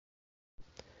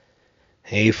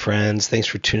Hey friends, thanks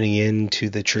for tuning in to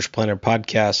the Church Planner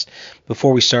Podcast.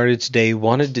 Before we started today,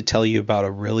 wanted to tell you about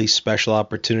a really special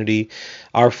opportunity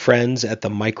our friends at the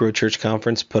Micro Church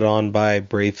Conference put on by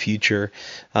Brave Future,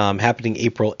 happening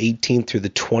April 18th through the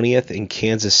 20th in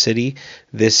Kansas City.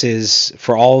 This is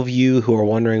for all of you who are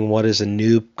wondering what is a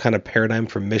new kind of paradigm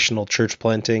for missional church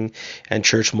planting and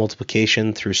church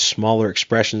multiplication through smaller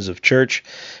expressions of church,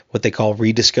 what they call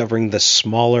rediscovering the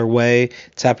smaller way.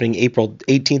 It's happening April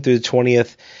 18th through the 20th.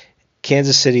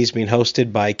 Kansas City is being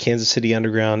hosted by Kansas City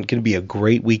Underground. Going to be a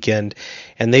great weekend.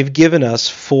 And they've given us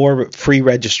 4 free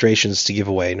registrations to give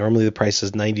away. Normally the price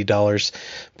is $90,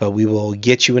 but we will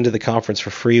get you into the conference for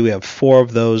free. We have 4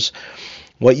 of those.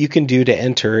 What you can do to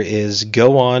enter is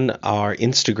go on our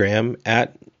Instagram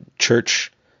at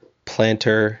Church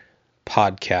Planter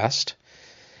Podcast.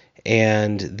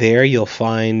 And there you'll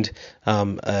find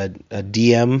a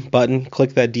DM button.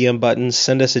 Click that DM button.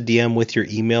 Send us a DM with your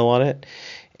email on it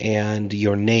and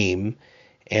your name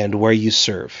and where you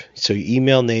serve. So your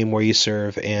email, name, where you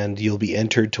serve, and you'll be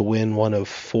entered to win one of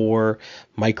 4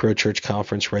 Micro Church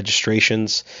Conference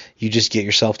registrations. You just get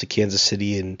yourself to Kansas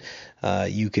City and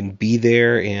you can be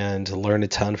there and learn a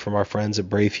ton from our friends at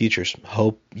Brave Futures.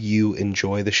 Hope you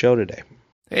enjoy the show today.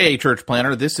 Hey, Church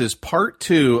Planner. This is part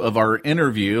 2 of our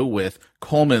interview with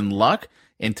Coleman Luck,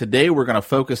 and today we're going to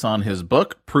focus on his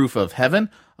book, Proof of Heaven.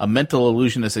 A mental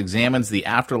illusionist examines the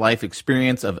afterlife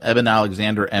experience of Eben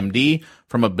Alexander, MD,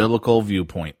 from a biblical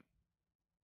viewpoint.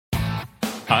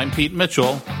 I'm Pete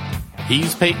Mitchell.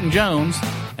 He's Peyton Jones,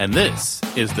 and this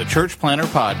is the Church Planner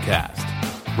Podcast,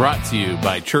 brought to you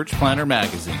by Church Planner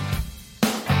Magazine.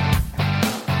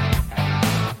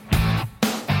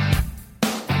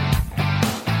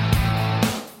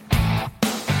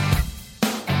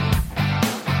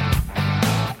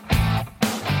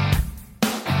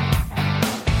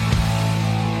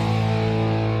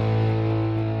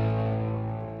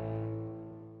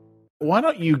 Why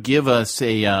don't you give us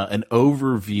an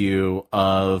overview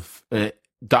of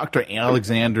Dr.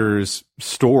 Alexander's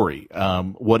story,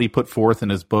 what he put forth in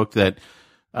his book that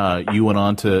you went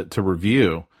on to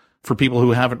review for people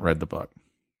who haven't read the book?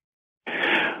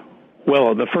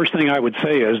 Well, the first thing I would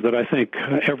say is that I think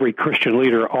every Christian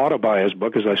leader ought to buy his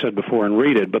book, as I said before, and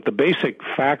read it. But the basic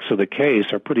facts of the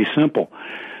case are pretty simple.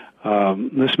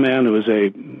 This man was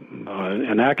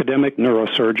an academic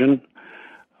neurosurgeon,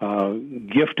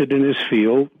 gifted in his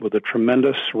field with a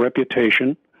tremendous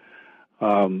reputation,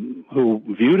 who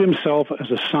viewed himself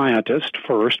as a scientist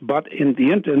first, but in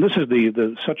the end, and this is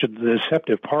such a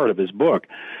deceptive part of his book,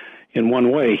 in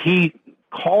one way, he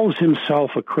calls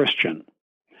himself a Christian.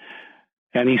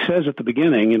 And he says at the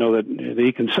beginning, that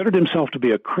he considered himself to be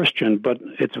a Christian, but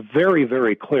it's very,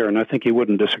 very clear, and I think he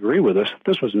wouldn't disagree with us,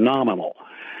 this was nominal.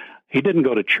 He didn't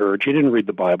go to church. He didn't read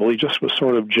the Bible. He just was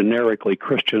sort of generically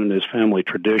Christian in his family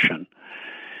tradition.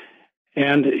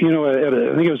 And, I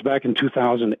think it was back in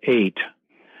 2008,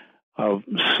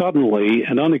 suddenly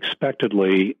and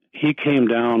unexpectedly, he came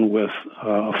down with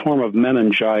a form of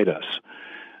meningitis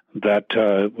that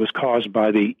was caused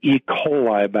by the E.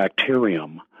 coli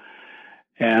bacterium.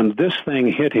 And this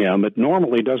thing hit him. It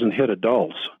normally doesn't hit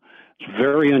adults. It's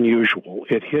very unusual.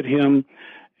 It hit him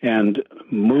and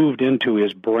moved into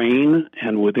his brain,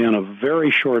 and within a very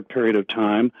short period of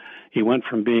time, he went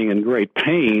from being in great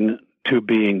pain to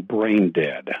being brain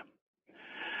dead.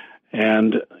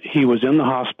 And he was in the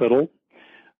hospital.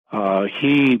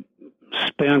 He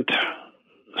spent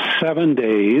 7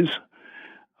 days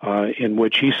in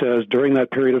which he says during that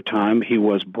period of time he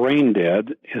was brain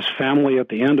dead. His family at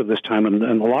the end of this time, and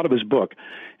a lot of his book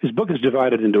is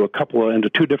divided into into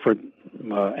 2 different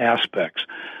aspects.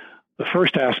 The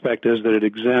first aspect is that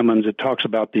it talks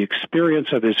about the experience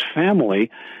of his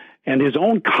family and his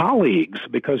own colleagues,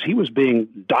 because he was being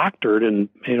doctored and,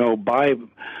 by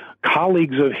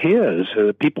colleagues of his,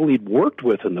 people he'd worked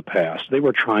with in the past. They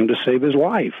were trying to save his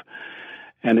life.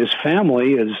 And his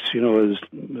family is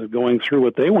going through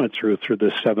what they went through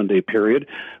this 7-day period.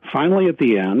 Finally, at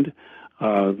the end,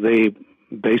 they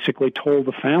basically told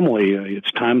the family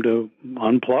it's time to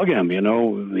unplug him.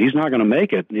 He's not going to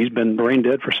make it. He's been brain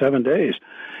dead for 7 days.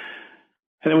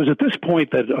 And it was at this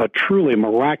point that a truly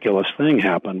miraculous thing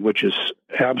happened, which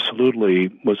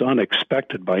was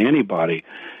unexpected by anybody.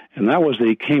 And that was that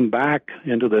he came back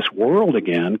into this world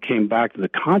again, came back to the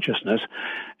consciousness,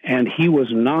 and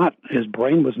his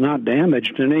brain was not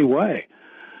damaged in any way.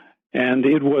 And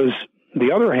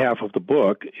the other half of the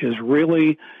book is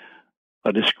really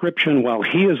a description while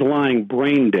he is lying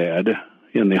brain dead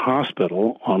in the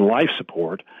hospital on life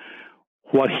support,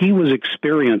 what he was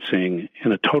experiencing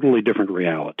in a totally different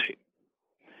reality.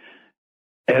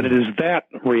 And it is that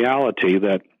reality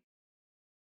that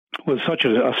was such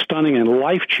a stunning and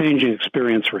life-changing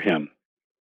experience for him.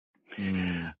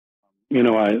 Mm.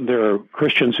 There are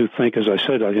Christians who think, as I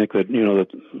said, I think that, that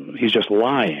he's just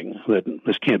lying, that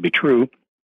this can't be true.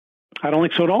 I don't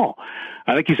think so at all.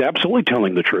 I think he's absolutely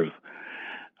telling the truth.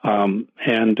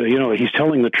 He's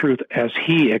telling the truth as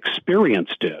he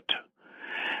experienced it.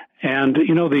 And,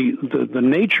 the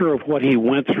nature of what he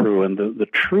went through and the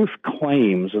truth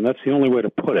claims, and that's the only way to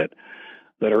put it,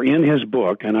 that are in his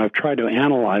book, and I've tried to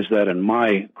analyze that in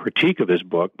my critique of his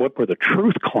book, what were the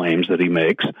truth claims that he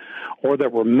makes, or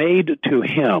that were made to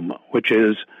him, which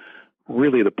is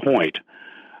really the point.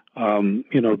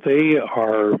 They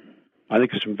are, I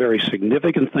think, some very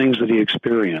significant things that he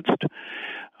experienced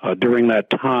during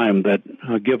that time that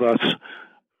give us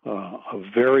a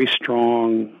very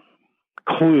strong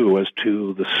clue as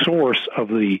to the source of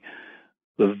the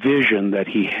vision that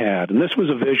he had. And this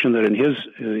was a vision that in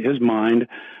his mind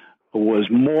was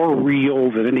more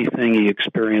real than anything he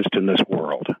experienced in this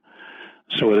world.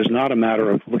 So it is not a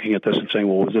matter of looking at this and saying,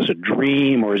 well, was this a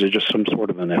dream or is it just some sort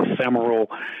of an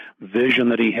ephemeral vision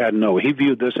that he had? No, he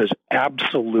viewed this as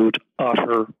absolute,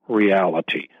 utter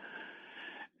reality.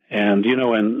 And,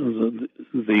 and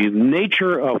the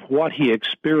nature of what he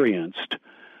experienced,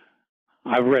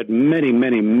 I've read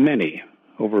many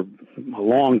over a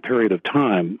long period of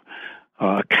time,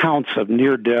 accounts of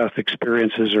near-death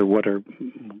experiences or what are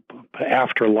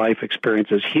afterlife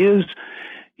experiences. His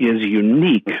is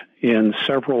unique in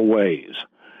several ways.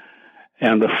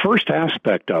 And the first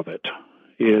aspect of it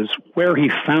is where he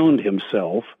found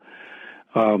himself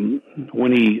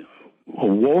when he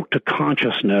awoke to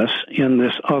consciousness in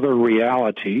this other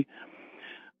reality.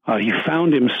 He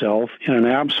found himself in an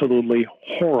absolutely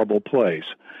horrible place.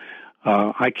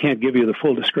 I can't give you the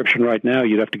full description right now.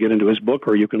 You'd have to get into his book,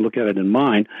 or you can look at it in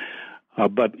mine.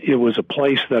 But it was a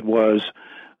place that was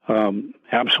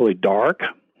absolutely dark.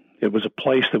 It was a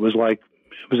place that was it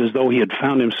was as though he had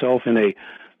found himself in a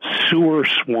sewer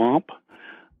swamp.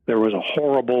 There was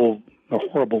horrible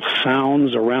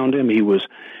sounds around him. He was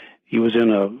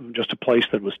in just a place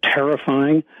that was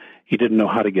terrifying. He didn't know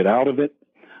how to get out of it.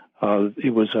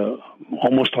 It was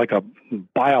almost like a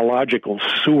biological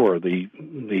sewer.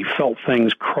 He felt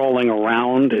things crawling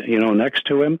around, next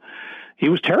to him. He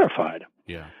was terrified.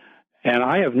 Yeah. And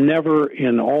I have never,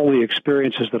 in all the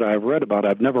experiences that I've read about,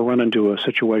 I've never run into a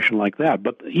situation like that.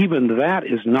 But even that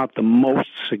is not the most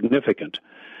significant.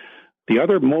 The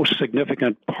other most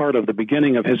significant part of the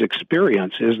beginning of his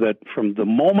experience is that from the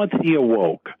moment he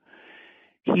awoke,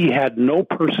 he had no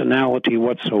personality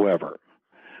whatsoever,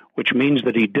 which means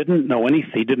that he didn't know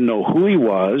anything. He didn't know who he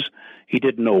was. He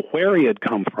didn't know where he had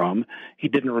come from. He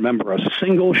didn't remember a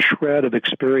single shred of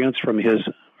experience from his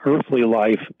earthly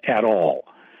life at all.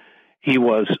 He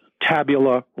was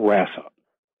tabula rasa.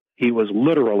 He was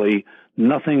literally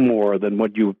nothing more than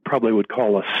what you probably would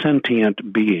call a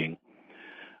sentient being.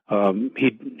 And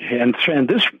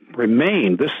this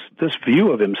remained, this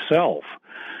view of himself,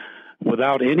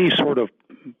 without any sort of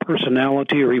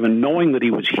personality or even knowing that he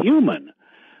was human.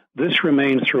 This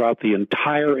remains throughout the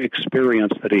entire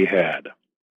experience that he had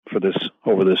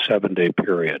over this 7-day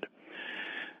period.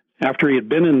 After he had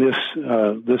been in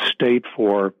this state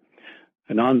for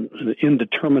an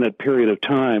indeterminate period of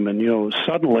time, and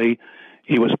suddenly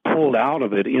he was pulled out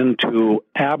of it into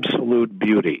absolute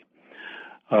beauty.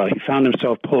 He found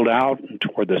himself pulled out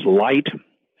toward this light,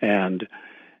 and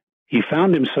he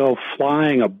found himself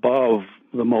flying above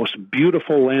the most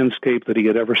beautiful landscape that he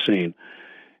had ever seen.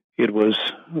 It was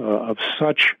of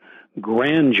such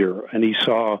grandeur, and he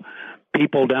saw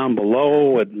people down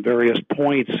below at various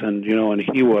points, and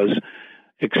he was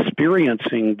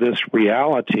experiencing this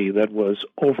reality that was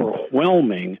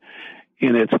overwhelming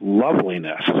in its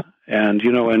loveliness. And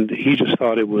he just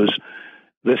thought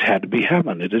this had to be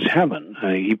heaven. It is heaven.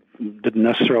 He didn't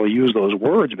necessarily use those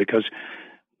words because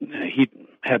he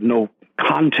had no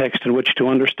context in which to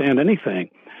understand anything.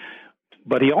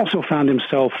 But he also found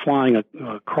himself flying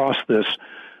across this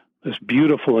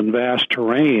beautiful and vast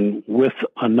terrain with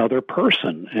another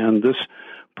person. And this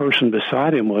person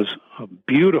beside him was a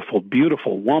beautiful,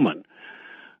 beautiful woman.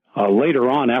 Later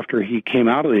on, after he came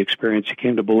out of the experience, he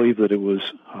came to believe that it was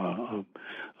a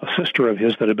sister of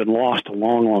his that had been lost a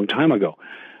long, long time ago.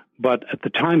 But at the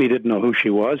time, he didn't know who she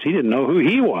was. He didn't know who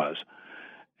he was.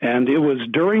 And it was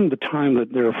during the time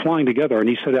that they were flying together, and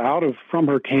he said from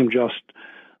her came just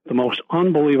the most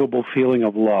unbelievable feeling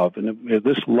of love. And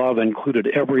this love included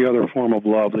every other form of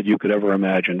love that you could ever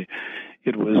imagine.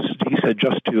 It was, he said,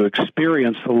 just to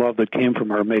experience the love that came from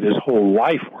her made his whole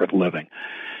life worth living.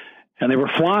 And they were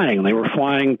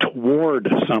flying toward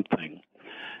something.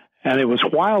 And it was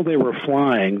while they were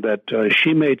flying that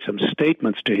she made some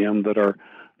statements to him that are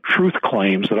truth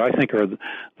claims that I think are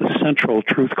the central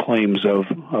truth claims of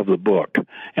the book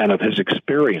and of his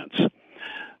experience.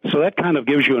 So that kind of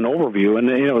gives you an overview. And,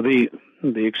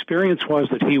 the experience was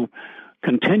that he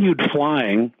continued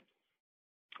flying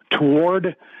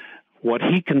toward what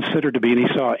he considered to be, and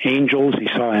he saw angels, he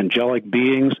saw angelic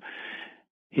beings.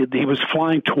 He was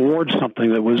flying towards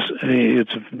something that was,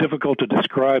 it's difficult to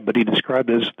describe, but he described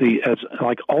it as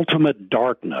like ultimate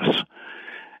darkness.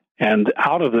 And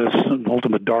out of this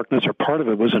ultimate darkness, or part of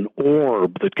it, was an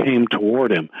orb that came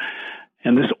toward him.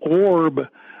 And this orb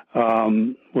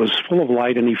was full of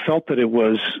light, and he felt that it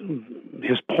was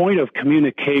his point of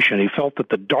communication. He felt that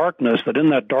that in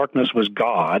that darkness was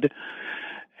God.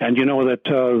 And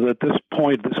that this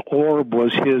point, this orb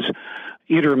was his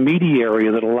intermediary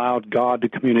that allowed God to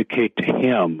communicate to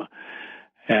him.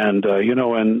 And,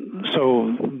 and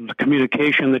so the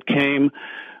communication that came,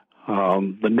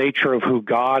 the nature of who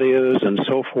God is and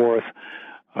so forth,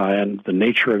 and the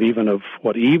nature of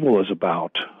what evil is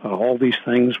about, all these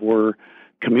things were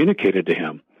communicated to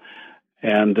him.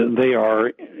 And they are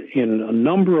in a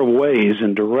number of ways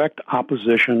in direct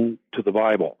opposition to the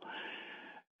Bible.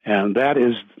 And that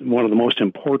is one of the most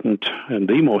important and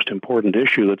the most important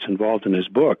issue that's involved in his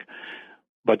book.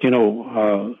 But, he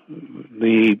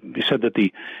said that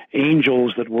the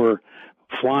angels that were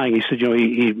flying, he said,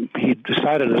 he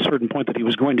decided at a certain point that he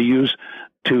was going to use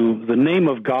to the name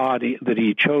of God that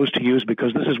he chose to use,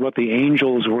 because this is what the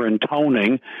angels were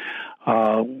intoning,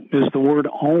 is the word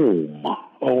Om,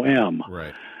 O-M.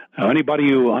 Right. Now, anybody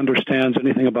who understands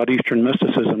anything about Eastern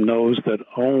mysticism knows that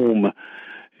Om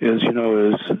is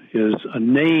a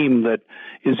name that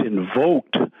is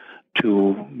invoked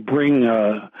to bring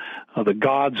the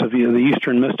gods of the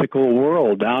Eastern mystical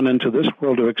world down into this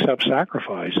world to accept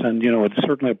sacrifice. And, it's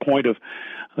certainly a point of,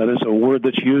 that is a word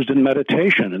that's used in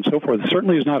meditation and so forth. It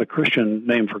certainly is not a Christian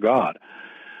name for God.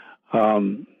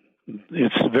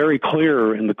 It's very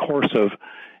clear in the course of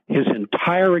his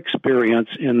entire experience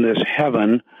in this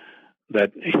heaven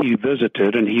that he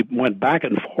visited, and he went back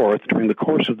and forth during the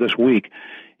course of this week.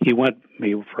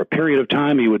 For a period of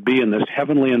time, he would be in this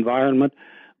heavenly environment.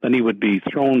 Then he would be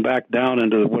thrown back down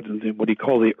into what he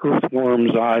called the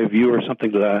earthworm's eye view, or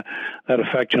something to that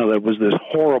effect. That was this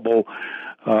horrible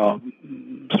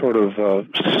sort of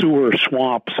sewer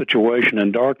swamp situation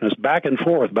in darkness, back and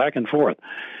forth, back and forth.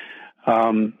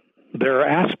 There are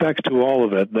aspects to all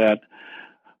of it that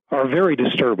are very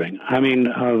disturbing. I mean,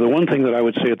 the one thing that I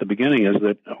would say at the beginning is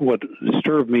that what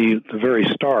disturbed me at the very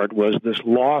start was this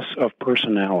loss of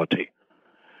personality.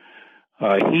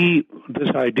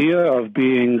 This idea of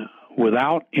being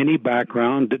without any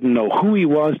background, didn't know who he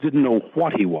was, didn't know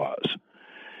what he was,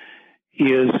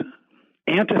 is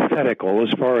antithetical,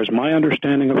 as far as my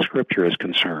understanding of Scripture is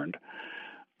concerned,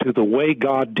 to the way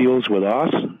God deals with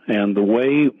us and the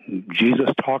way Jesus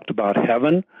talked about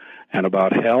heaven and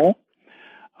about hell.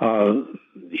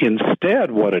 Instead,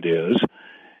 what it is,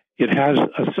 it has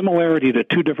a similarity to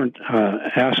two different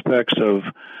aspects of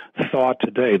thought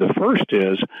today. The first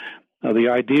is the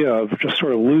idea of just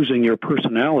sort of losing your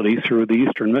personality through the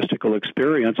Eastern mystical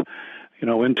experience,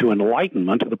 into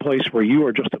enlightenment, to the place where you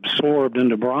are just absorbed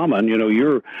into Brahman.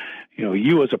 You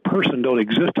as a person don't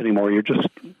exist anymore. You're just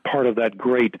part of that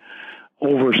great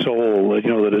oversoul,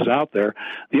 that is out there.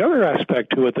 The other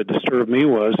aspect to it that disturbed me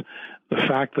was the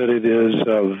fact that it is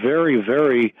very,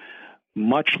 very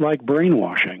much like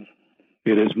brainwashing.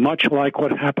 It is much like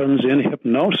what happens in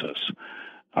hypnosis.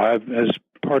 As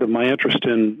part of my interest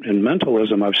in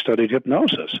mentalism, I've studied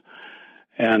hypnosis.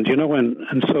 And,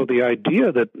 and so the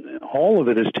idea that all of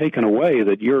it is taken away,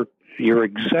 that your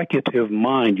executive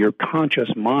mind, your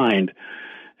conscious mind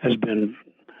has been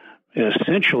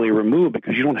essentially removed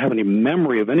because you don't have any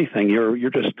memory of anything. You're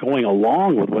just going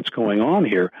along with what's going on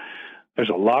here. There's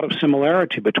a lot of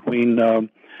similarity between that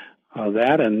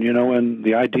and, and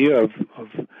the idea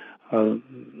of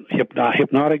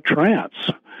hypnotic trance.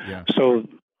 Yeah. So,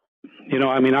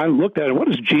 I looked at it. What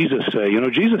does Jesus say?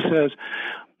 Jesus says,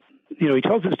 he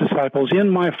tells his disciples, "In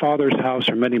my Father's house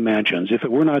are many mansions. If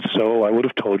it were not so, I would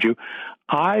have told you.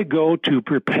 I go to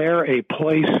prepare a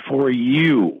place for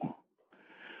you."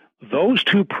 Those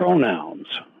two pronouns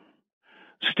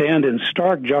stand in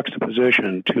stark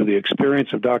juxtaposition to the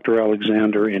experience of Dr.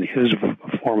 Alexander in his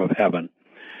form of heaven.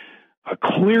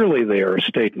 Clearly, they are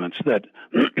statements that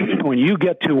when you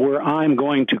get to where I'm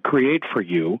going to create for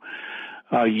you,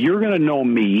 you're going to know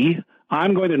me,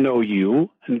 I'm going to know you,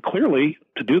 and clearly,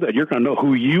 to do that, you're going to know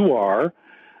who you are.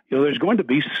 There's going to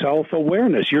be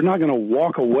self-awareness. You're not going to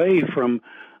walk away from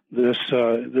this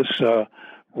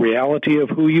reality of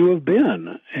who you have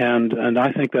been. And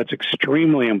I think that's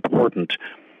extremely important.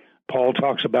 Paul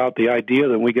talks about the idea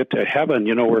that when we get to heaven,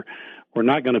 we're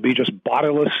not going to be just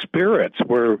bodiless spirits.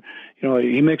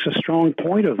 He makes a strong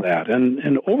point of that.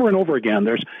 And over again,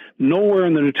 there's nowhere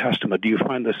in the New Testament do you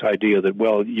find this idea that,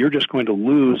 well, you're just going to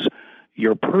lose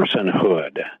your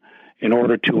personhood in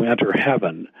order to enter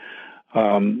heaven.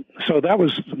 So that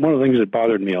was one of the things that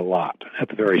bothered me a lot at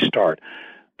the very start.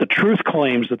 The truth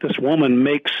claims that this woman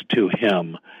makes to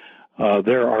him,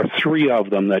 there are 3 of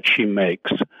them that she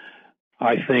makes,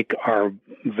 I think are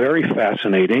very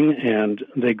fascinating, and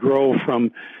they grow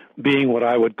from being what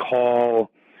I would call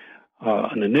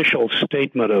an initial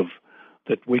statement of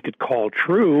that we could call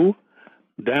true,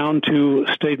 down to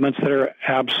statements that are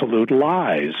absolute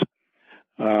lies.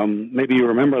 Maybe you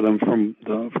remember them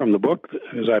from the book,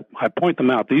 as I point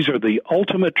them out. These are the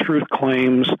ultimate truth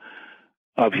claims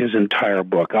of his entire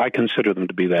book. I consider them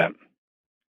to be that.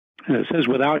 And it says,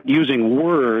 without using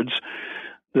words,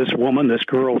 this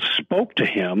girl spoke to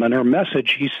him, and her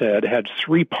message, he said, had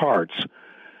 3 parts.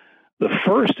 The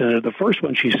first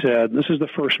one she said, this is the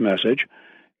first message,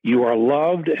 you are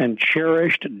loved and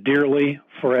cherished dearly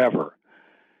forever.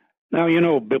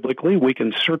 Now, biblically, we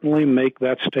can certainly make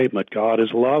that statement. God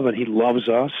is love, and he loves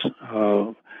us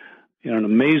in an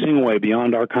amazing way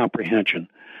beyond our comprehension.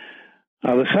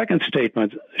 The second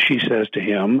statement, she says to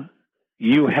him,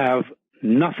 you have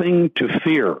nothing to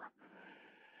fear.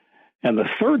 And the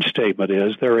third statement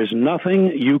is, there is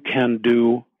nothing you can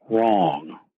do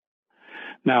wrong.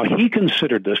 Now,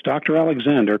 Dr.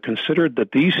 Alexander considered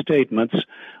that these statements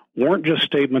weren't just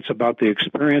statements about the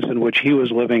experience in which he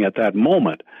was living at that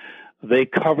moment. They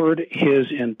covered his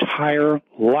entire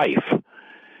life.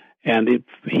 And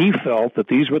he felt that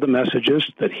these were the messages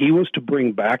that he was to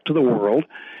bring back to the world,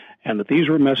 and that these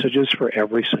were messages for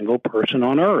every single person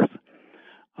on earth.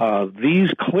 These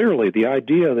clearly, the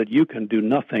idea that you can do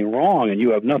nothing wrong and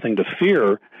you have nothing to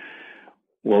fear,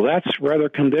 well, that's rather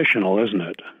conditional, isn't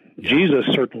it? Yeah. Jesus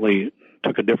certainly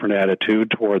took a different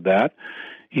attitude toward that.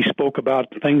 He spoke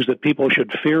about things that people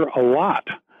should fear a lot.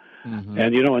 Mm-hmm.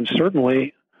 And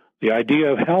certainly the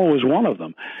idea of hell was one of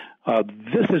them.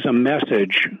 This is a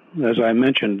message, as I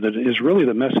mentioned, that is really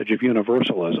the message of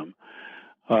universalism.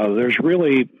 There's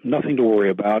really nothing to worry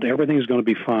about. Everything's going to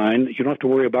be fine. You don't have to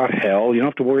worry about hell. You don't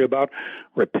have to worry about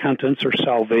repentance or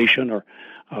salvation or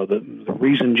the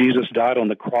reason Jesus died on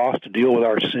the cross to deal with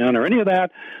our sin or any of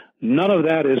that. None of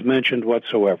that is mentioned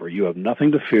whatsoever. You have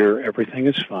nothing to fear. Everything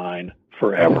is fine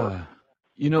forever.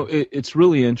 It's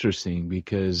really interesting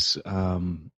because,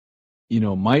 my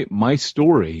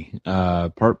story,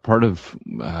 part of,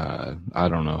 I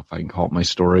don't know if I can call it my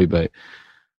story, but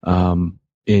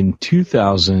in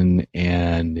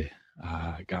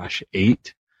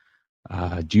 2008,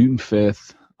 June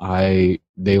 5th,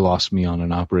 they lost me on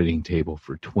an operating table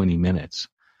for 20 minutes.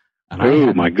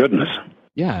 And my goodness.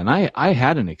 Yeah, and I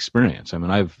had an experience. I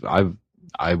mean,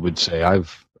 I would say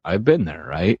I've been there,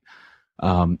 right?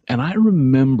 And I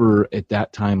remember at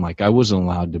that time, I wasn't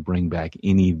allowed to bring back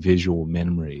any visual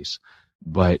memories.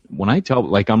 But when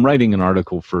I'm writing an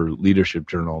article for Leadership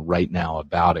Journal right now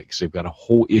about it, because they've got a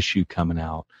whole issue coming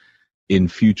out in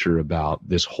future about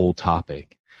this whole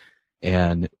topic.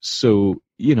 And so,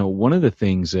 one of the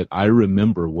things that I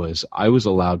remember was I was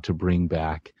allowed to bring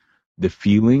back the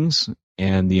feelings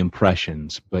and the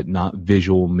impressions, but not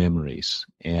visual memories.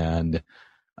 And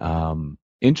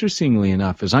interestingly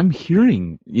enough, as I'm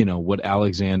hearing, what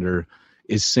Alexander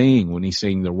is saying when he's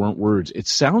saying there weren't words, it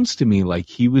sounds to me like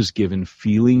he was given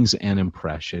feelings and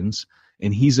impressions,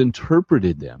 and he's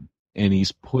interpreted them, and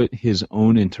he's put his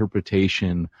own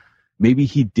interpretation. Maybe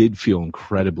he did feel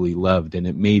incredibly loved, and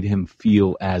it made him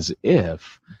feel as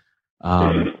if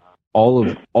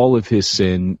all of his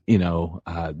sin,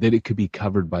 that it could be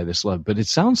covered by this love. But it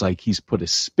sounds like he's put a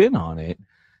spin on it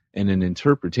and an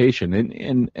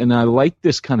interpretation. And I like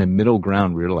this kind of middle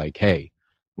ground where you're like, hey,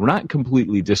 we're not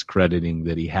completely discrediting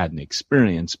that he had an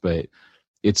experience, but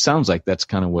it sounds like that's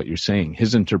kind of what you're saying,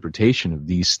 his interpretation of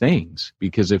these things.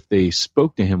 Because if they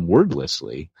spoke to him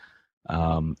wordlessly,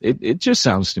 it just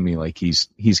sounds to me like he's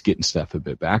getting stuff a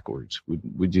bit backwards.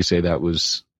 Would you say that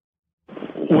was?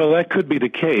 Well, that could be the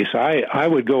case. I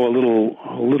would go a little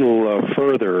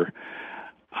further.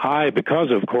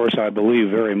 Because of course I believe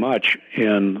very much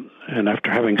in, and after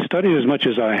having studied as much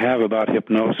as I have about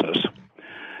hypnosis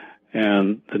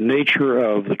and the nature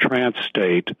of the trance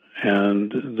state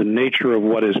and the nature of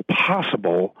what is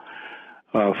possible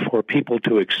for people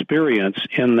to experience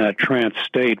in that trance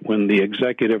state when the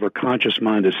executive or conscious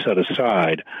mind is set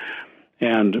aside.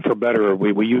 And for better,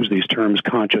 we use these terms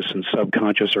conscious and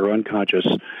subconscious or unconscious.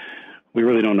 we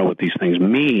really don't know what these things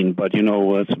mean, but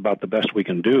it's about the best we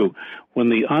can do. When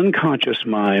the unconscious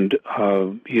mind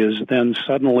is then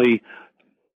suddenly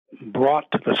brought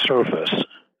to the surface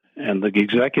and the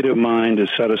executive mind is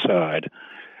set aside,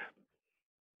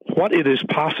 what it is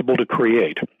possible to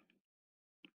create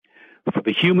for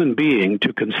the human being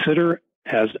to consider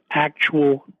as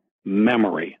actual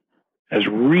memory, as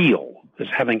real, as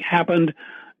having happened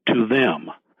to them,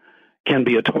 can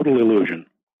be a total illusion.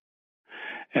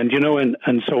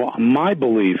 And so my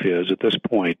belief is at this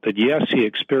point that yes, he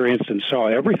experienced and saw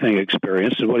everything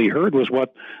experienced, and what he heard was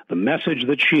what the message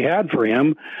that she had for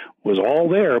him was all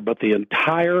there, but the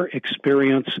entire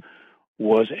experience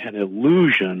was an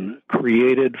illusion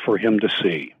created for him to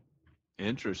see.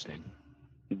 Interesting.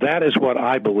 That is what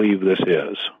I believe this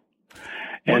is.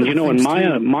 And in my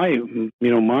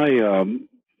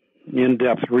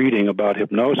in-depth reading about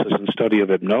hypnosis and study of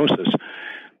hypnosis,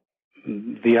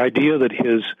 the idea that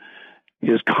his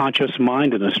conscious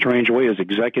mind, in a strange way, his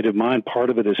executive mind, part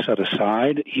of it is set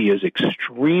aside. He is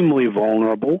extremely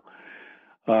vulnerable.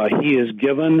 He is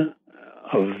given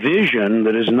a vision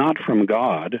that is not from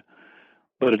God,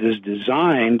 but it is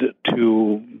designed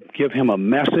to give him a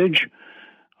message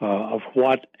of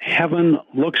what heaven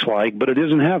looks like, but it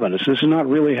isn't heaven. This is not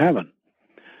really heaven.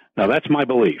 Now, that's my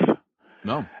belief.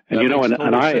 No. And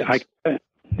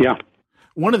yeah.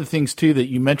 One of the things, too, that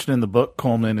you mentioned in the book,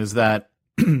 Coleman, is that,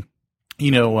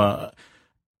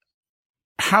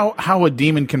 how a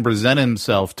demon can present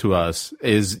himself to us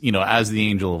is, as the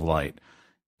angel of light.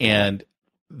 And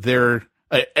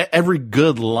every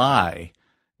good lie,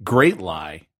 great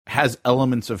lie, has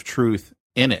elements of truth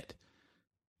in it.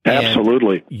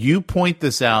 Absolutely. And you point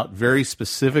this out very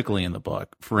specifically in the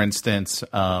book. For instance,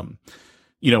 one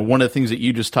of the things that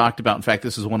you just talked about, in fact,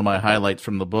 this is one of my highlights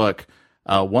from the book.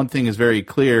 One thing is very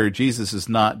clear: Jesus is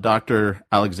not Dr.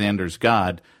 Alexander's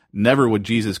God. Never would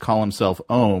Jesus call himself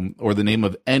Om or the name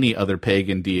of any other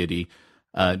pagan deity.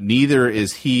 Neither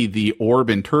is he the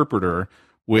orb interpreter,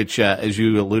 which, as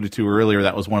you alluded to earlier,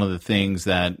 that was one of the things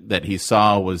that he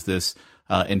saw was this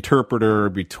interpreter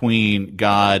between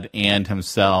God and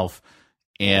himself,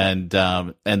 and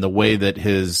the way that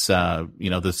his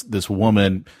this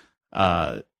woman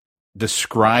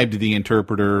described the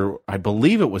interpreter. I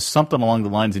believe it was something along the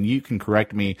lines, and you can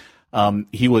correct me.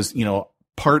 He was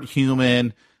part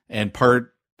human and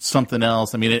part something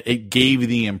else. I mean, it gave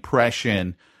the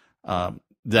impression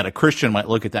that a Christian might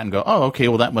look at that and go, "Oh, okay,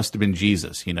 well that must have been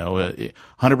Jesus."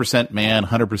 100% man,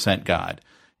 100% God.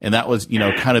 And that was,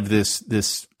 kind of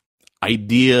this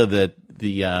idea that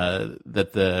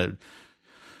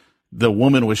the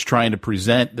woman was trying to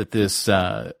present, that this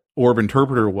orb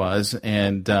interpreter was,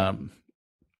 and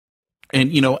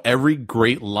every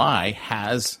great lie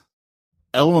has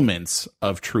elements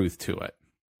of truth to it.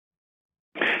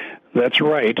 That's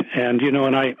right, and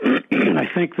and I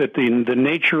think that the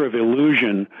nature of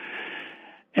illusion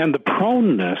and the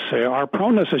our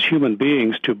proneness as human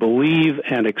beings to believe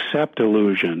and accept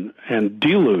illusion and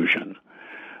delusion,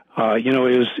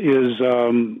 is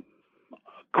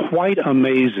quite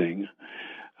amazing.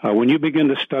 When you begin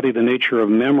to study the nature of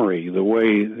memory,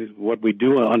 what we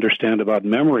do understand about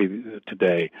memory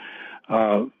today,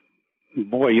 you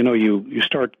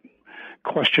start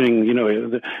questioning.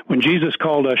 When Jesus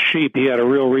called us sheep, he had a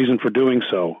real reason for doing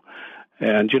so.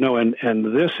 And and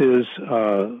this is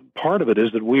part of it,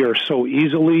 is that we are so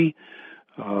easily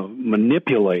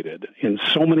manipulated in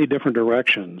so many different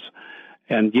directions.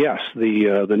 And yes,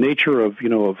 the nature of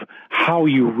how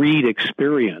you read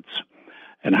experience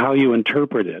and how you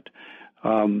interpret it.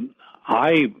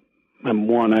 I am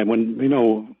one.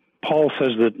 When Paul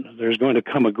says that there's going to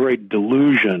come a great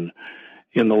delusion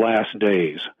in the last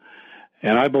days.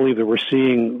 And I believe that we're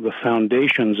seeing the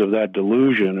foundations of that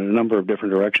delusion in a number of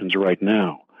different directions right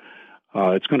now.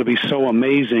 It's going to be so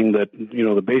amazing that,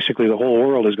 basically the whole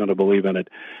world is going to believe in it.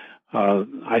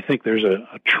 I think there's a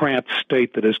trance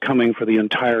state that is coming for the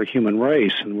entire human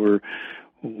race, and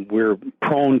we're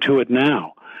prone to it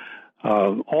now.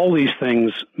 All these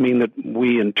things mean that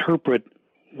we interpret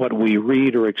what we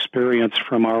read or experience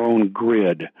from our own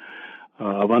grid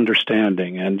of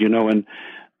understanding. And, and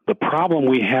the problem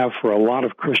we have for a lot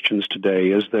of Christians today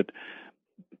is that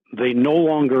they no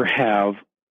longer have,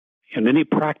 in any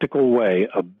practical way,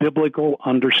 a biblical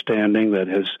understanding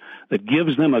that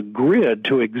gives them a grid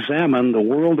to examine the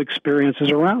world experiences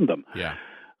around them. Yeah.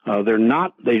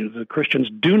 The Christians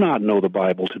do not know the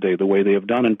Bible today the way they have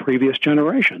done in previous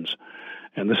generations.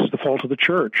 And this is the fault of the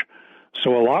church.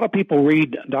 So a lot of people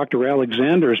read Dr.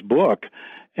 Alexander's book,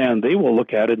 and they will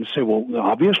look at it and say, well,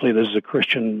 obviously this is a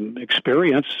Christian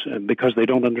experience, because they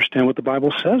don't understand what the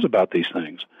Bible says about these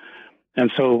things.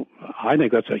 And so I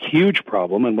think that's a huge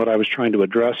problem, and what I was trying to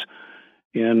address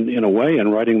in a way in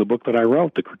writing the book that I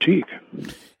wrote, The Critique.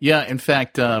 Yeah, in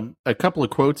fact, a couple of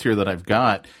quotes here that I've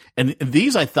got, and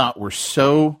these I thought were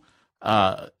so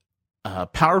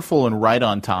powerful and right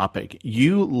on topic.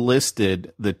 You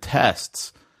listed the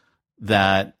tests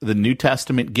that the New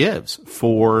Testament gives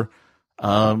for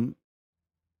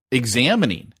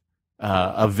examining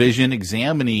a vision,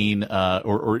 examining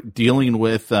or dealing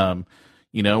with a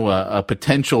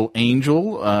potential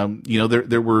angel.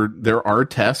 There are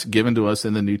tests given to us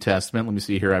in the New Testament. Let me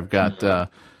see here. I've got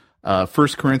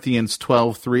 1 Corinthians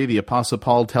 12:3. The Apostle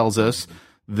Paul tells us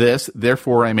this: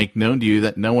 "Therefore I make known to you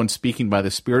that no one speaking by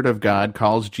the Spirit of God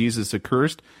calls Jesus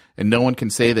accursed, and no one can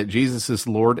say that Jesus is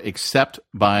Lord except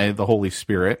by the Holy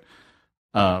Spirit."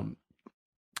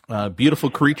 Beautiful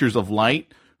creatures of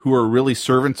light who are really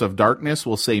servants of darkness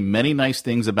will say many nice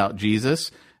things about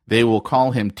Jesus. They will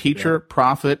call him teacher,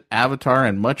 prophet, avatar,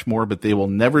 and much more, but they will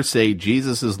never say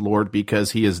Jesus is Lord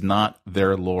because he is not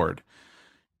their Lord.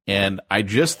 And I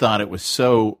just thought it was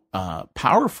so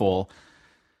powerful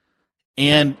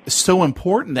and so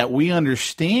important that we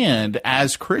understand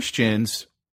as Christians,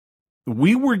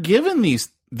 we were given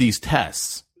these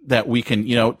tests that we can,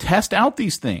 test out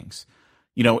these things.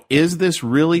 Is this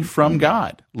really from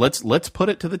God? Let's put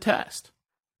it to the test.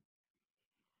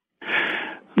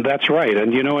 That's right.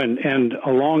 And, and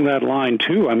along that line,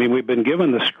 too, I mean, we've been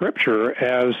given the Scripture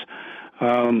as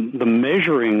the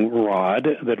measuring rod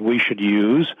that we should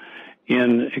use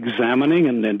in examining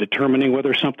and determining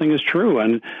whether something is true.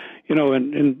 And,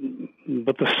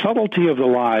 but the subtlety of the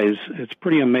lies, it's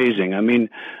pretty amazing. I mean,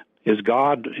 is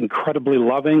God incredibly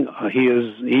loving? He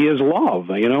is love,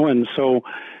 and so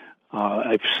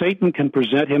if Satan can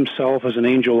present himself as an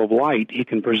angel of light, he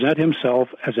can present himself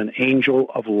as an angel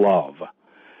of love.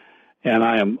 And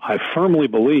I firmly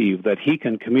believe that he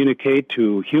can communicate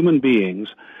to human beings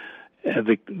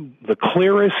the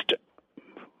clearest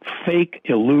fake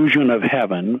illusion of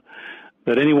heaven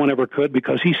that anyone ever could,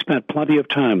 because he spent plenty of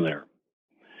time there.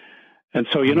 And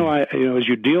so, as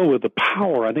you deal with the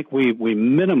power, I think we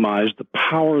minimize the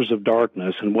powers of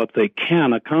darkness and what they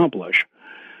can accomplish.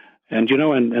 And,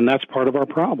 and that's part of our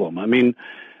problem. I mean,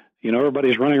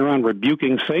 everybody's running around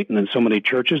rebuking Satan in so many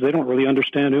churches. They don't really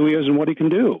understand who he is and what he can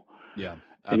do. Yeah.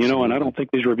 Absolutely. And, and I don't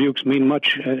think these rebukes mean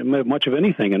much of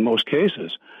anything in most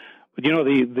cases. But,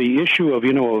 the issue of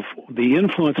the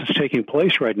influence that's taking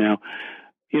place right now,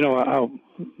 we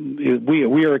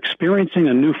are experiencing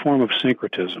a new form of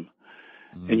syncretism.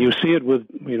 And you see it with,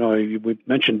 we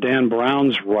mentioned Dan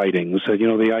Brown's writings,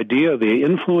 the idea, the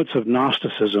influence of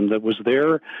Gnosticism that was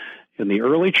there in the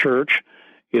early church.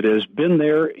 It has been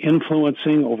there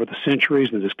influencing over the centuries,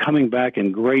 and it is coming back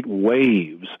in great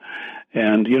waves.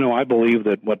 And, I believe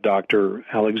that what Dr.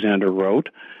 Alexander wrote,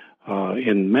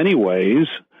 in many ways,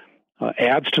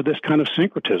 adds to this kind of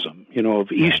syncretism,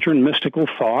 of Eastern mystical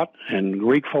thought and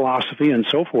Greek philosophy and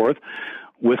so forth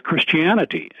with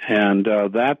Christianity. And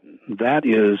that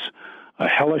is a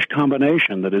hellish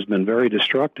combination that has been very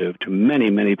destructive to many,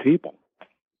 many people.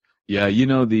 Yeah,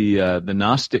 the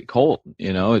Gnostic cult,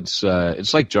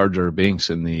 it's like Jar Jar Binks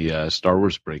in the Star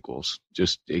Wars prequels.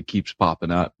 Just it keeps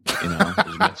popping up,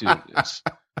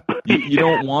 you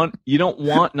don't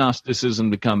want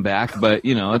Gnosticism to come back, but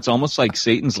it's almost like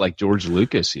Satan's like George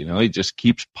Lucas, he just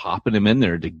keeps popping him in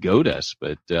there to goad us,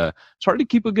 but it's hard to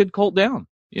keep a good cult down.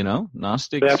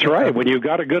 Gnostics. That's right. When you've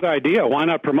got a good idea, why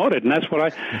not promote it? And that's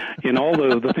what in all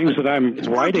the things that I'm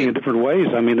writing in different ways,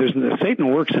 I mean,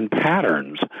 Satan works in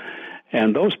patterns,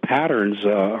 and those patterns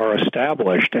are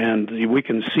established, and we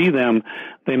can see them.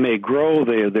 They may grow.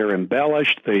 They're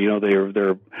embellished.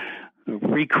 They're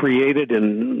recreated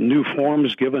in new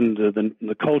forms given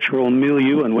the cultural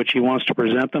milieu in which he wants to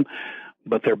present them.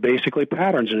 But they're basically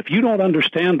patterns. And if you don't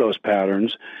understand those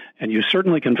patterns, and you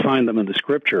certainly can find them in the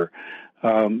Scripture,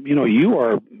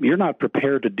 you're not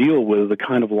prepared to deal with the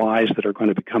kind of lies that are going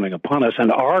to be coming upon us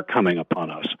and are coming upon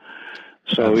us.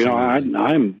 So,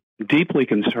 I'm deeply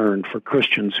concerned for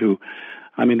Christians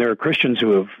there are Christians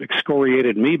who have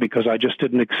excoriated me because I just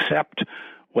didn't accept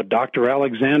what Dr.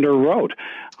 Alexander wrote.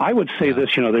 I would say this,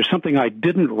 there's something I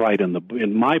didn't write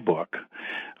in my book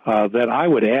that I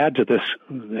would add to this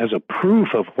as a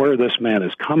proof of where this man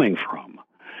is coming from.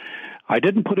 I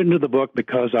didn't put it into the book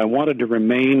because I wanted to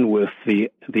remain with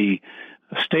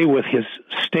stay with his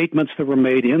statements that were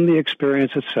made in the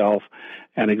experience itself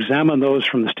and examine those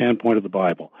from the standpoint of the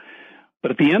Bible.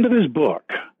 But at the end of his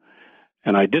book,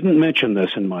 and I didn't mention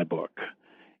this in my book,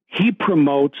 he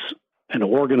promotes an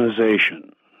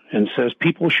organization and says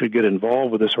people should get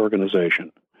involved with this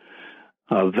organization.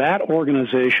 That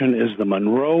organization is the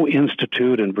Monroe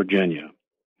Institute in Virginia.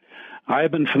 I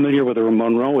have been familiar with the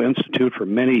Monroe Institute for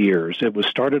many years. It was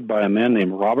started by a man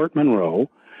named Robert Monroe.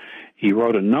 He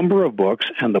wrote a number of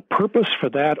books, and the purpose for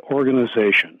that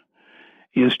organization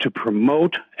is to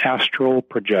promote astral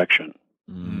projection.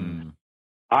 Mm.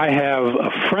 I have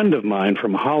a friend of mine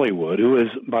from Hollywood who is,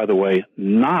 by the way,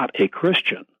 not a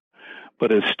Christian,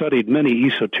 but has studied many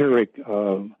esoteric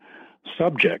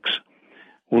subjects.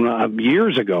 When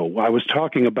years ago, I was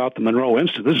talking about the Monroe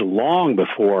Institute. This is long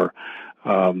before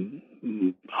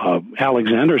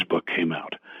Alexander's book came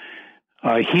out.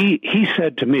 He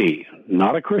said to me,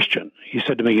 not a Christian, he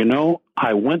said to me, you know,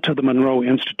 I went to the Monroe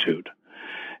Institute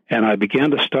and I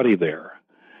began to study there,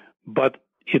 but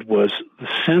it was the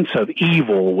sense of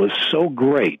evil was so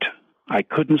great, I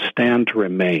couldn't stand to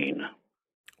remain.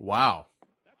 Wow.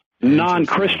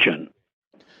 Non-Christian.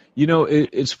 You know,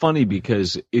 it's funny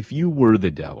because if you were the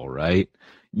devil, right,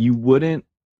 you wouldn't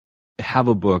have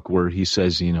a book where he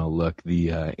says, you know, look,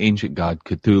 the ancient god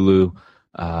Cthulhu,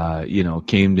 you know,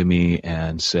 came to me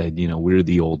and said, you know, we're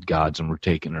the old gods and we're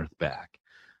taking Earth back.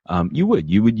 You would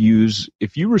use,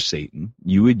 if you were Satan,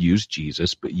 you would use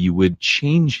Jesus, but you would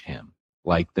change him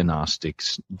like the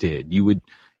Gnostics did. You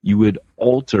would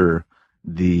alter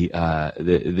the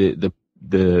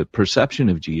perception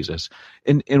of Jesus.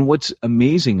 And what's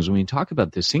amazing is when you talk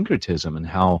about the syncretism and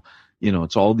how, you know,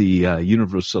 it's all the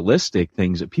universalistic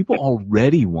things that people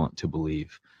already want to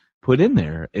believe put in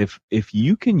there. If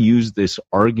you can use this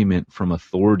argument from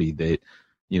authority that,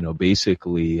 you know,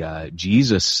 basically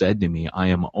Jesus said to me, I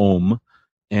am Om,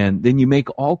 and then you make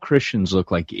all Christians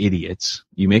look like idiots.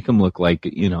 You make them look like,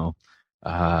 you know,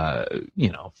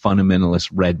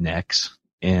 fundamentalist rednecks.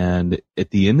 And at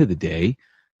the end of the day,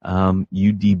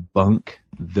 you debunk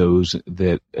those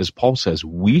that, as Paul says,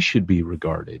 we should be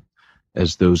regarded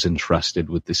as those entrusted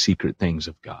with the secret things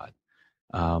of God.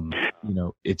 You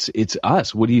know, it's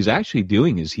us. What he's actually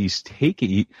doing is he's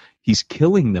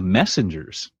killing the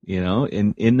messengers, you know,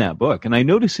 in that book. And I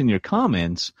notice in your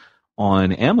comments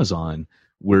on Amazon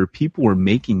where people were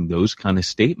making those kind of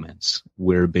statements,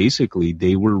 where basically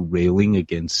they were railing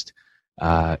against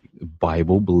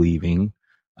Bible-believing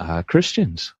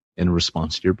Christians in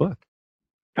response to your book.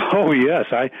 Oh yes,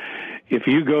 if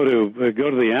you go to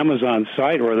the Amazon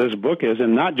site where this book is,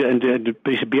 and not and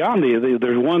beyond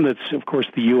there's one that's of course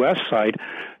the U.S. site.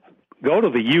 Go to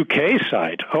the U.K.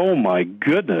 site. Oh my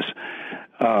goodness!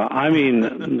 I mean,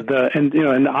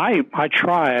 I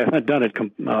try. I haven't done it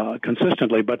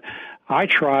consistently, but I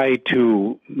try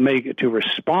to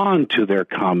respond to their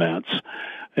comments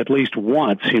at least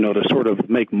once, you know, to sort of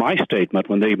make my statement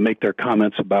when they make their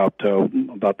comments about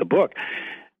the book.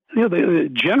 You know,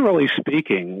 generally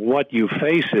speaking, what you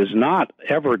face is not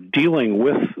ever dealing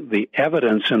with the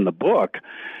evidence in the book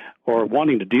or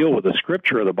wanting to deal with the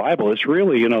scripture of the Bible. It's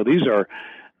really, you know, these are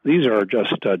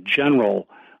just general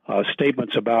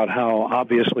statements about how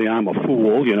obviously I'm a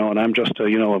fool, you know, and I'm just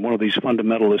one of these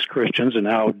fundamentalist Christians, and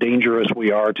how dangerous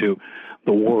we are to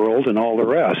the world and all the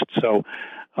rest. So,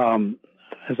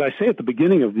 as I say at the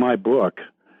beginning of my book,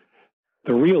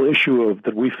 the real issue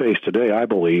that we face today, I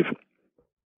believe,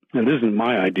 and this isn't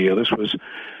my idea, this was,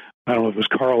 I don't know if it was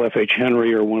Carl F.H.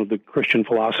 Henry or one of the Christian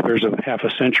philosophers of half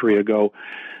a century ago.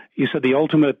 He said the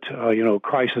ultimate,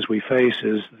 crisis we face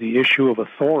is the issue of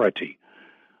authority.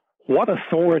 What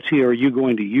authority are you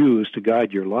going to use to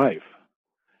guide your life?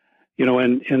 You know,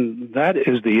 and that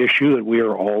is the issue that we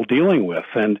are all dealing with.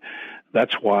 And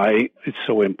that's why it's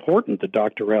so important that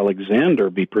Dr. Alexander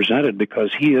be presented,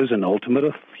 because he is an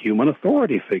ultimate human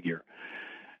authority figure.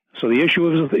 So the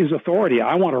issue is authority.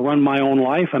 I want to run my own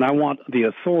life, and I want the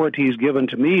authorities given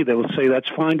to me that will say that's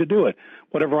fine to do it.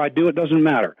 Whatever I do, it doesn't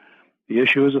matter. The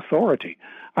issue is authority.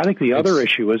 I think the other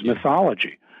issue is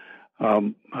mythology.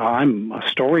 I'm a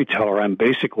storyteller. I'm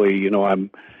basically,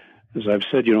 as I've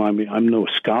said, I'm no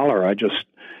scholar.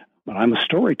 I'm a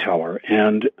storyteller.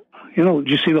 And, did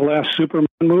you see the last Superman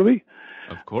movie?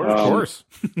 Of course.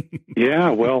 Yeah,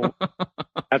 well,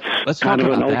 that's kind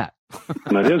of that.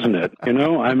 Isn't it?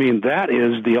 That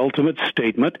is the ultimate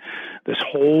statement. This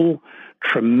whole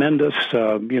tremendous,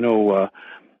 it's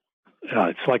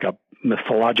like a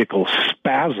mythological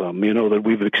spasm, that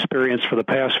we've experienced for the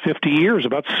past 50 years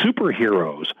about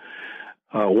superheroes.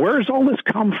 Where does all this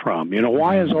come from?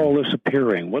 Why is all this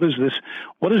appearing? What is this?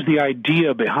 What is the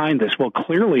idea behind this? Well,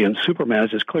 clearly in Superman,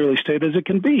 it's as clearly stated as it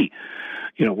can be.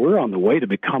 We're on the way to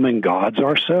becoming gods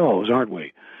ourselves, aren't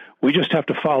we? We just have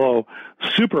to follow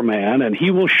Superman, and he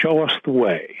will show us the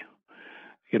way.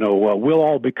 We'll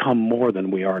all become more than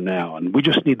we are now, and we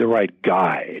just need the right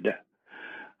guide.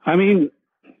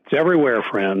 It's everywhere,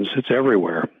 friends. It's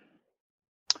everywhere.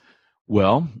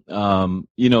 Well,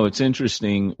 it's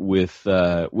interesting with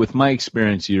my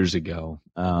experience years ago.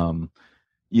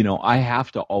 I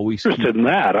have to always interested in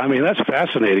that. I mean, that's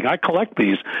fascinating. I collect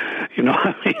these.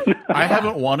 I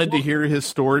haven't wanted to hear his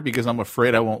story because I'm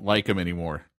afraid I won't like him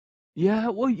anymore. Yeah,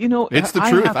 well, it's the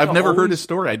truth. I've never heard his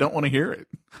story. I don't want to hear it.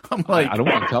 I'm like, I don't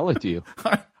want to tell it to you.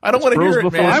 I don't want to hear it,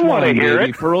 man. I want to hear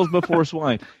it. Pearls before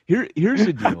swine. Here's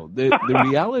the deal. The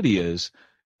reality is,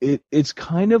 it's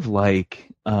kind of like,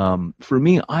 for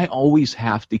me, I always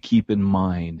have to keep in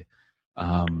mind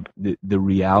the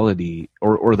reality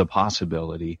or the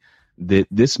possibility that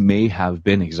this may have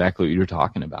been exactly what you're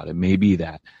talking about. It may be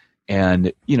that.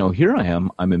 And, here I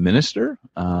am. I'm a minister.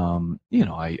 I've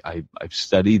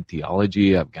studied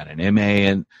theology. I've got an MA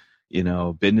and,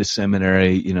 been to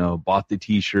seminary, bought the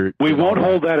T-shirt. We won't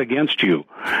hold that against you.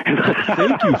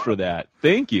 Thank you for that.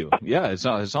 Thank you. Yeah, it's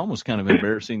almost kind of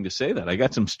embarrassing to say that. I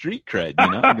got some street cred,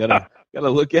 I gotta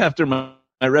look after my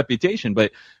reputation.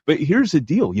 But here's the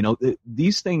deal,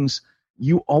 these things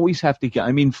you always have to.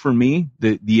 I mean, for me,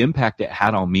 the impact it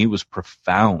had on me was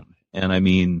profound, and I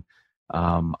mean,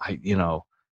 I'm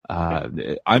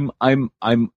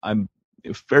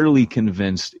fairly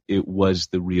convinced it was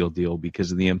the real deal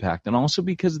because of the impact, and also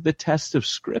because of the test of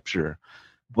Scripture.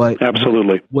 But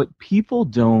absolutely, what people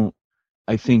don't,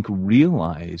 I think,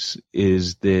 realize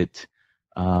is that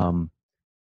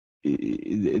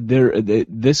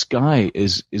this guy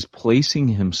is placing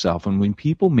himself, and when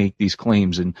people make these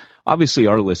claims, and obviously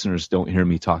our listeners don't hear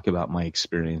me talk about my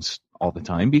experience all the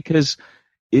time because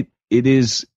it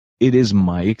is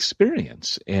my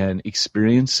experience, and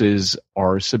experiences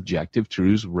are subjective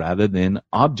truths rather than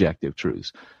objective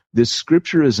truths. This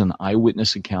Scripture is an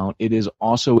eyewitness account. It is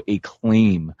also a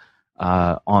claim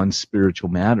on spiritual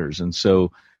matters, and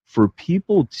so for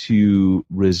people to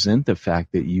resent the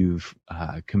fact that you've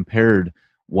compared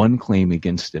one claim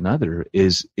against another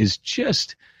is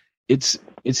just it's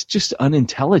just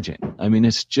unintelligent. I mean,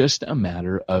 it's just a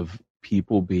matter of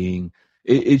people being.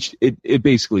 It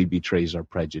basically betrays our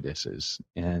prejudices,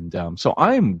 and so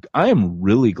I am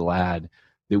really glad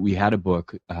that we had a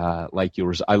book like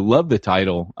yours. I love the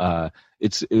title.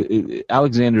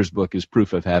 Alexander's book is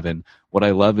Proof of Heaven. What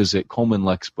I love is that Coleman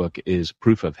Luck's book is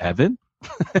Proof of Heaven.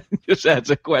 Just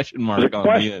adds a question mark on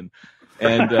the end,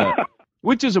 and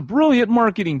which is a brilliant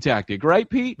marketing tactic, right,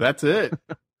 Pete? That's it.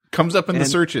 Comes up in the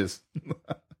searches.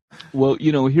 Well,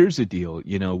 here's the deal.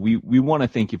 We want to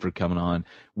thank you for coming on.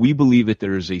 We believe that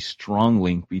there is a strong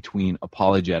link between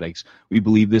apologetics. We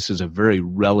believe this is a very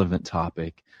relevant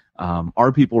topic.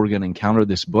 Our people are going to encounter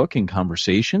this book in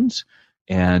conversations,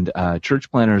 and church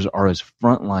planners are as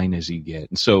frontline as you get.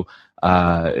 And so,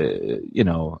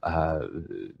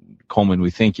 Coleman,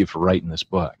 we thank you for writing this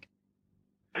book.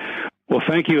 Well,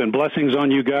 thank you, and blessings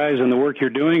on you guys and the work you're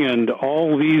doing, and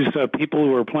all these people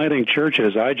who are planting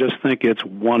churches. I just think it's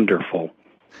wonderful.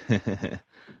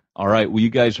 All right. Well, you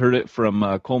guys heard it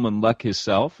from Coleman Luck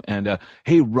himself. And,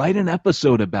 hey, write an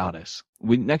episode about us.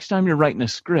 Next time you're writing a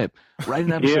script, write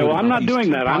an episode. Yeah, well, I'm not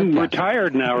doing that. Podcasts. I'm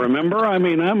retired now, remember? I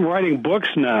mean, I'm writing books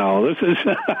now. This is...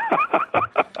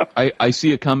 I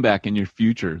see a comeback in your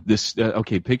future. This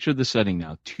okay, picture the setting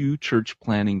now. 2 church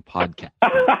planning podcasts.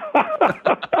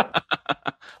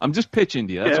 I'm just pitching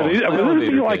to you. That's all. These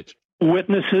are like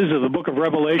witnesses of the book of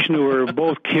Revelation who were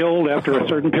both killed after a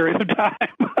certain period of time.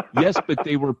 Yes, but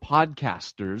they were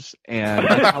podcasters, and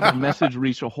that's how the message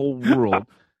reached a whole world.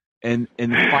 And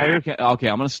fire. Okay,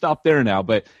 I'm going to stop there now.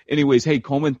 But anyways, hey,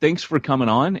 Coleman, thanks for coming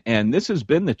on. And this has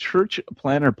been the Church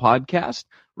Planner Podcast,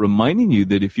 reminding you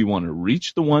that if you want to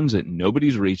reach the ones that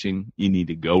nobody's reaching, you need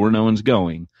to go where no one's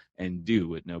going and do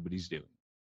what nobody's doing.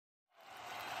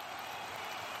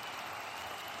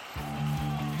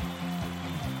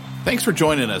 Thanks for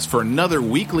joining us for another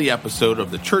weekly episode of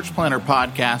the Church Planner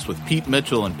Podcast with Pete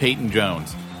Mitchell and Peyton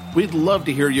Jones. We'd love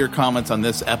to hear your comments on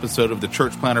this episode of the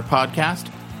Church Planner Podcast.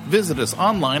 Visit us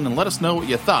online and let us know what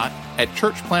you thought at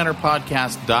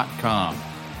churchplannerpodcast.com.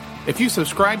 If you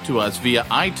subscribe to us via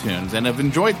iTunes and have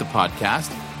enjoyed the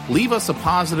podcast, leave us a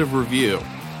positive review.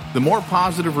 The more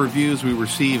positive reviews we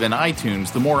receive in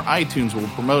iTunes, the more iTunes will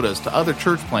promote us to other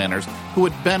church planners who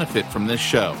would benefit from this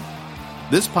show.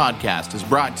 This podcast is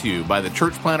brought to you by the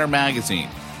Church Planner Magazine,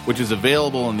 which is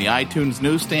available in the iTunes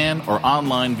newsstand or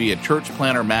online via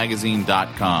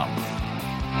churchplannermagazine.com.